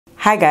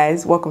Hi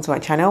guys, welcome to my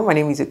channel. My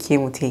name is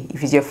Okemute.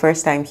 If it's your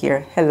first time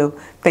here, hello,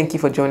 thank you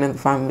for joining the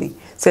family.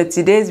 So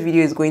today's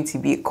video is going to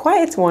be a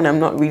quiet one. I'm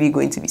not really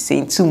going to be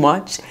saying too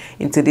much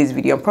in today's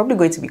video. I'm probably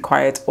going to be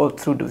quiet all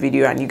through the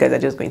video and you guys are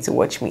just going to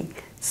watch me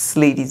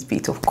slay this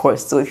beat, of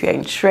course. So if you're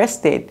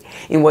interested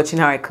in watching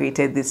how I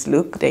created this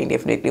look, then you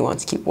definitely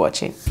want to keep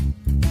watching.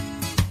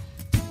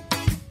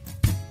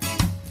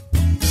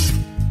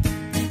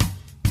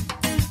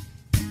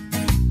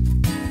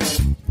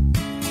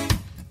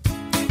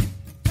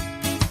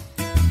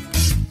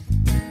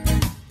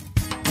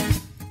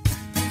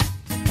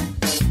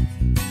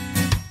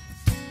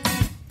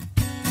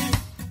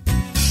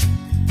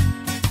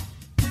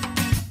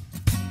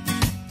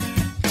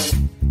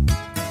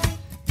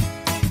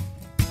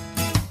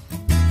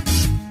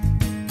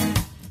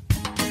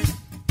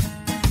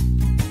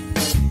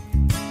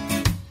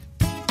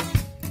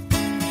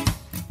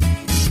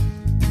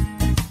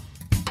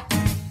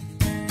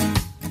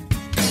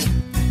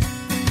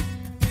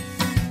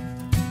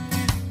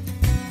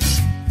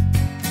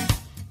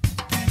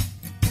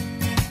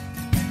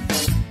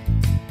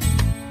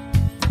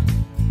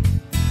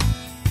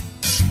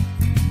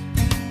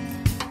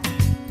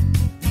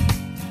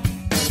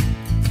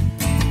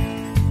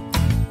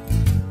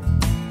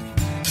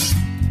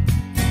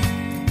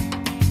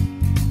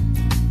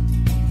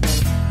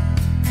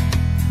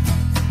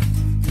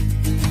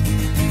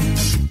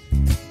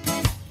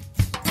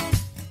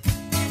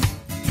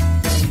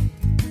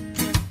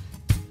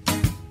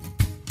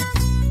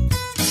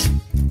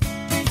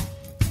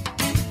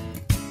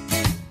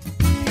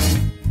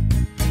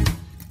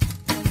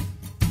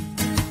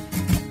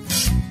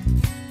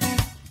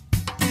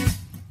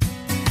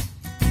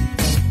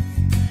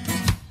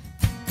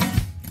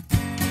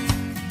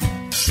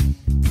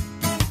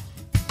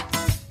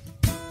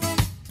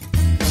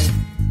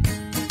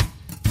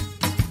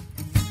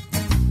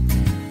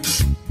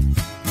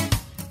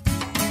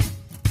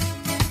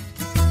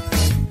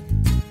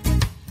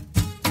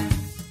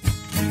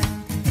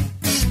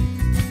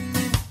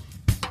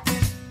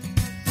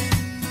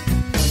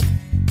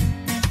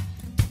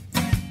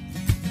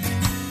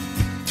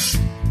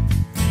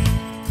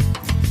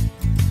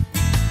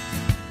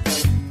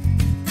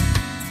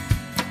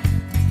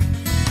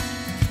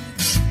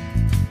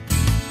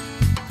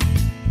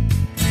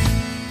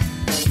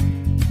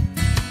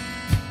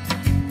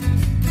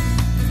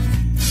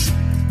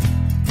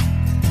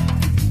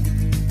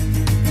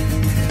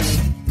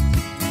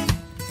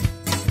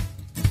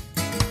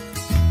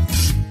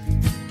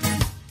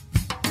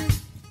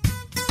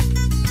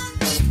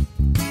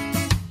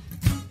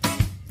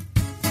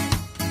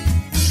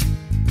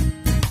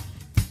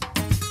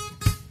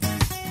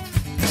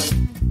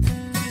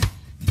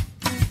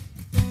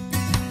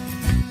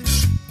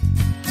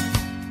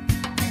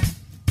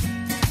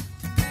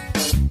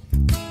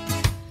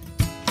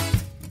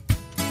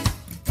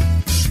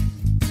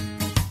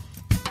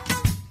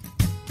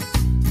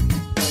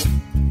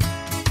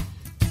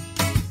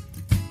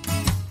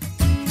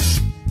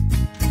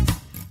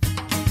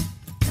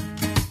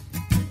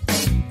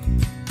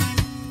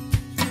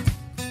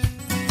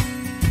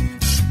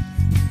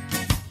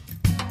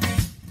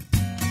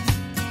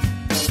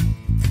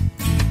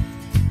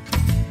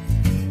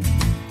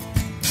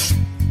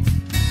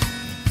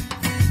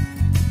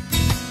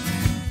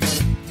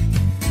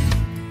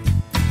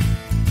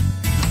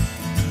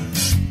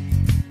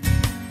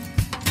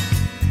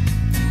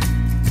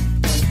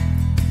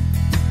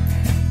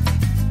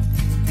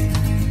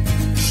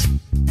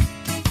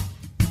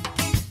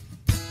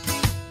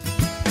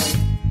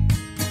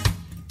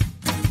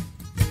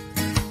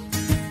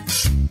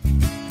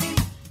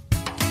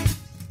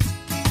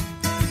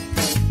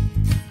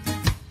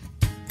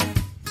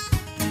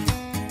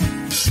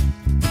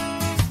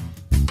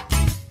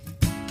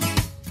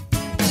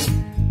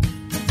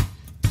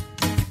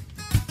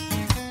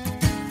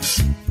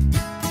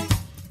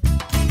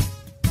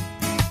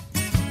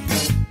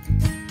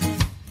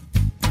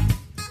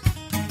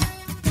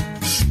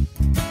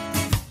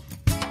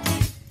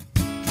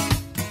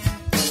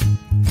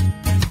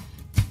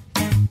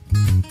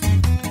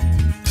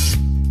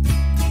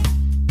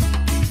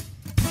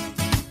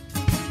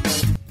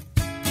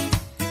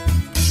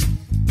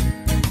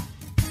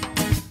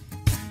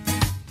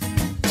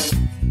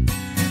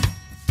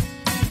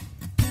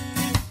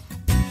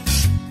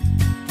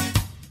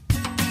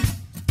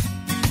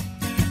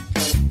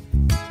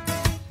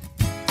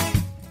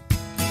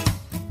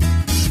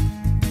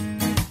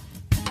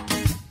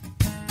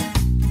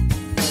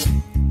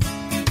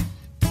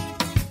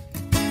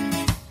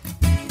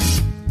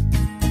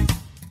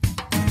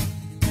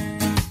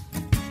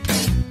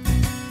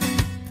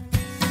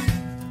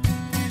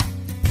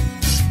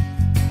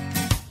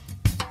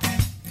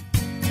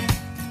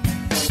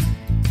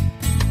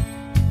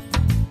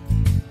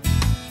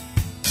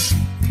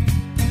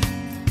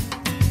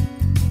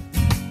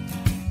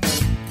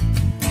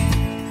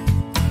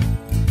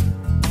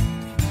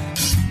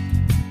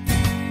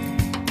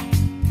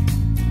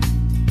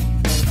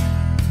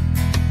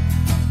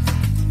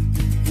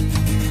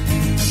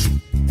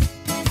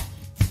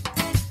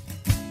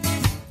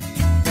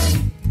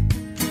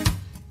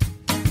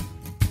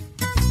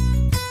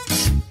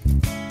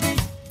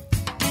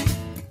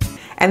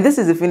 And this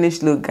is the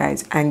finished look,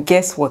 guys. And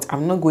guess what?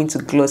 I'm not going to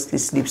gloss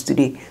these lips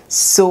today.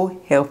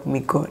 So help me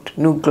God,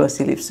 no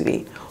glossy lips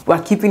today.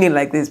 We're keeping it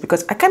like this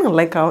because I kind of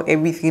like how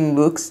everything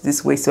looks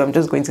this way, so I'm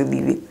just going to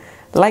leave it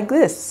like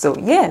this. So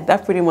yeah,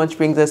 that pretty much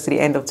brings us to the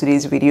end of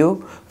today's video.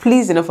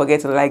 Please do not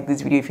forget to like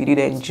this video if you did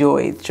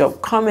enjoy it.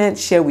 Drop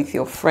comments, share with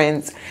your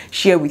friends,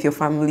 share with your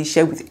family,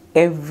 share with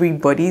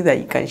everybody that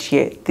you can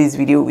share this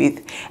video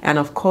with, and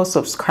of course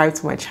subscribe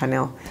to my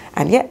channel.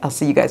 And yeah, I'll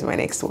see you guys in my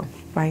next one.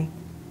 Bye.